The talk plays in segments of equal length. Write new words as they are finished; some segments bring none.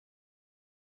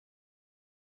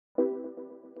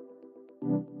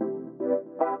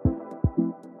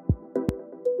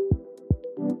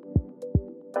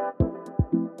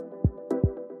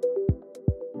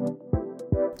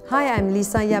Hi, I'm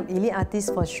Lisa Yap, Elite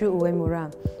Artist for SHU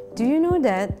UEMURA. Do you know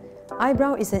that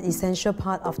eyebrow is an essential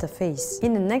part of the face?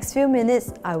 In the next few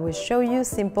minutes, I will show you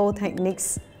simple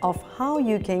techniques of how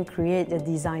you can create the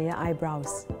desired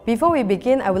eyebrows. Before we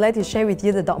begin, I would like to share with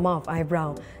you the dogma of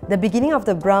eyebrow. The beginning of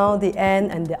the brow, the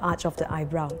end, and the arch of the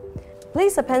eyebrow.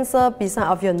 Place a pencil beside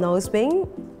of your nose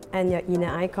wing and your inner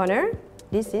eye corner.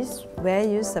 This is where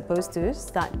you're supposed to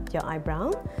start your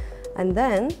eyebrow. And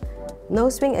then,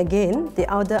 nose wing again, the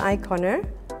outer eye corner.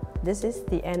 This is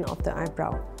the end of the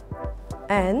eyebrow.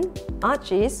 And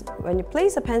arch is when you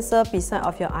place a pencil beside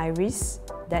of your iris,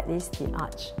 that is the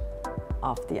arch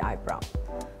of the eyebrow.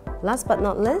 Last but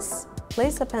not least,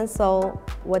 place a pencil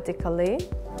vertically.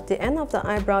 The end of the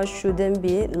eyebrow shouldn't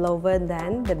be lower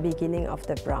than the beginning of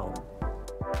the brow.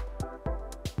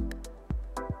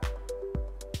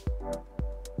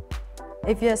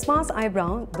 If you have sparse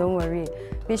eyebrow, don't worry.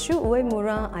 With SHU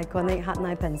UEMURA Iconic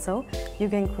Hardness Pencil, you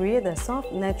can create a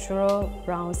soft, natural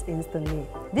brows instantly.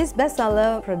 This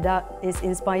bestseller product is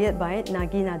inspired by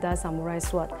Naginata Samurai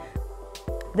Sword.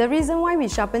 The reason why we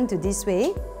sharpen to this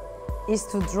way is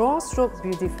to draw strokes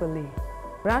beautifully.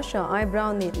 Brush your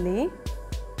eyebrow neatly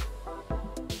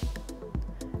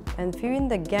and fill in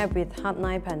the gap with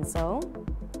hardness pencil.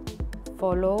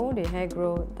 Follow the hair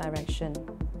growth direction.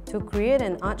 To create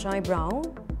an arch eyebrow,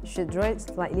 you should draw it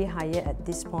slightly higher at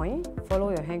this point.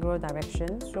 Follow your hair growth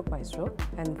direction, stroke by stroke.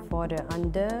 And for the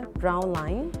under brow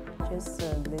line, just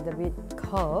a little bit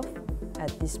curve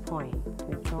at this point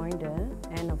to join the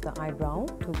end of the eyebrow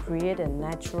to create a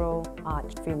natural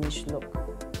arch finish look.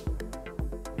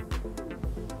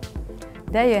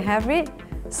 There you have it,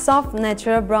 soft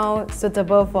natural brow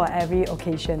suitable for every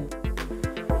occasion.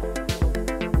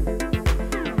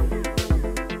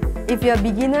 If you're a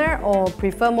beginner or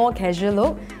prefer more casual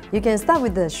look, you can start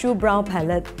with the SHU Brow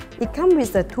Palette. It comes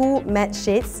with the two matte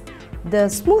shades, the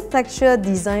smooth texture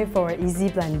designed for easy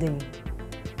blending.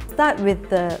 Start with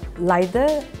the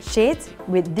lighter shade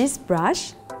with this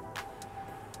brush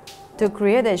to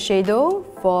create a shadow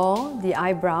for the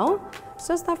eyebrow.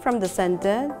 So start from the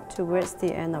center towards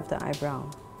the end of the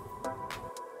eyebrow.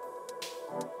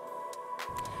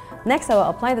 Next, I will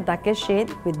apply the darker shade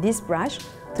with this brush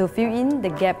to fill in the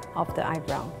gap of the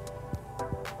eyebrow.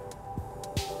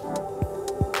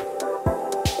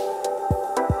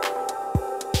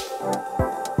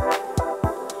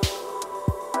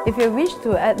 If you wish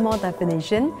to add more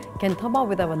definition, you can top up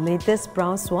with our latest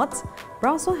brow sword.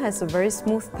 Brow sword has a very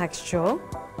smooth texture.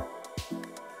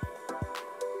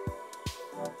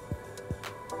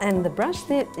 And the brush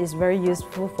tip is very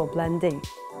useful for blending.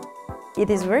 It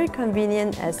is very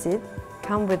convenient as it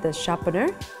comes with a sharpener.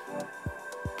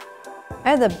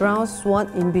 Add the brow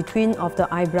sword in between of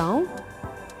the eyebrow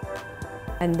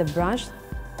and the brush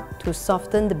to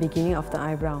soften the beginning of the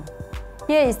eyebrow.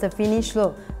 Here is the finished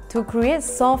look. To create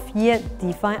soft yet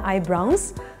defined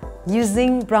eyebrows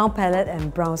using brow palette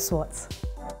and brow swords.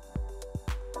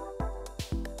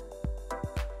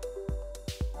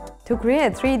 To create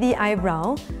a 3D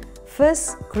eyebrow,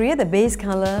 first create the base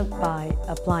color by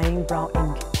applying brow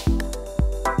ink.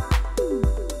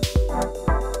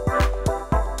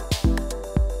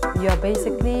 You are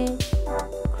basically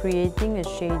creating a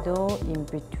shadow in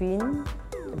between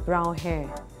the brow hair.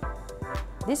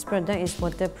 This product is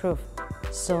waterproof,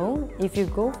 so if you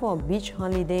go for a beach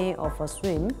holiday or for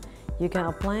swim, you can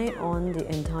apply it on the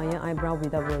entire eyebrow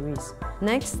without worries.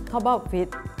 Next, top up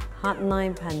with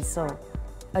hardness pencil.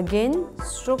 Again,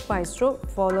 stroke by stroke,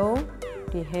 follow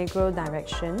the hair growth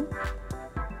direction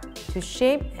to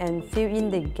shape and fill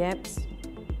in the gaps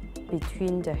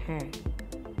between the hair.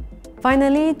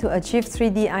 Finally, to achieve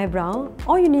 3D eyebrow,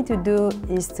 all you need to do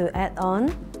is to add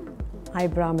on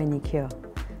eyebrow manicure.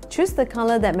 Choose the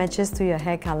color that matches to your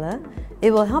hair color. It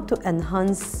will help to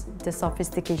enhance the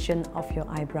sophistication of your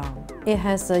eyebrow. It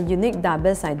has a unique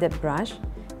double-sided brush.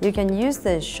 You can use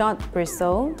the short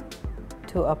bristle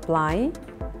to apply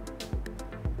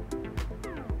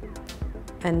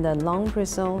and the long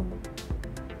bristle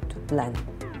to blend.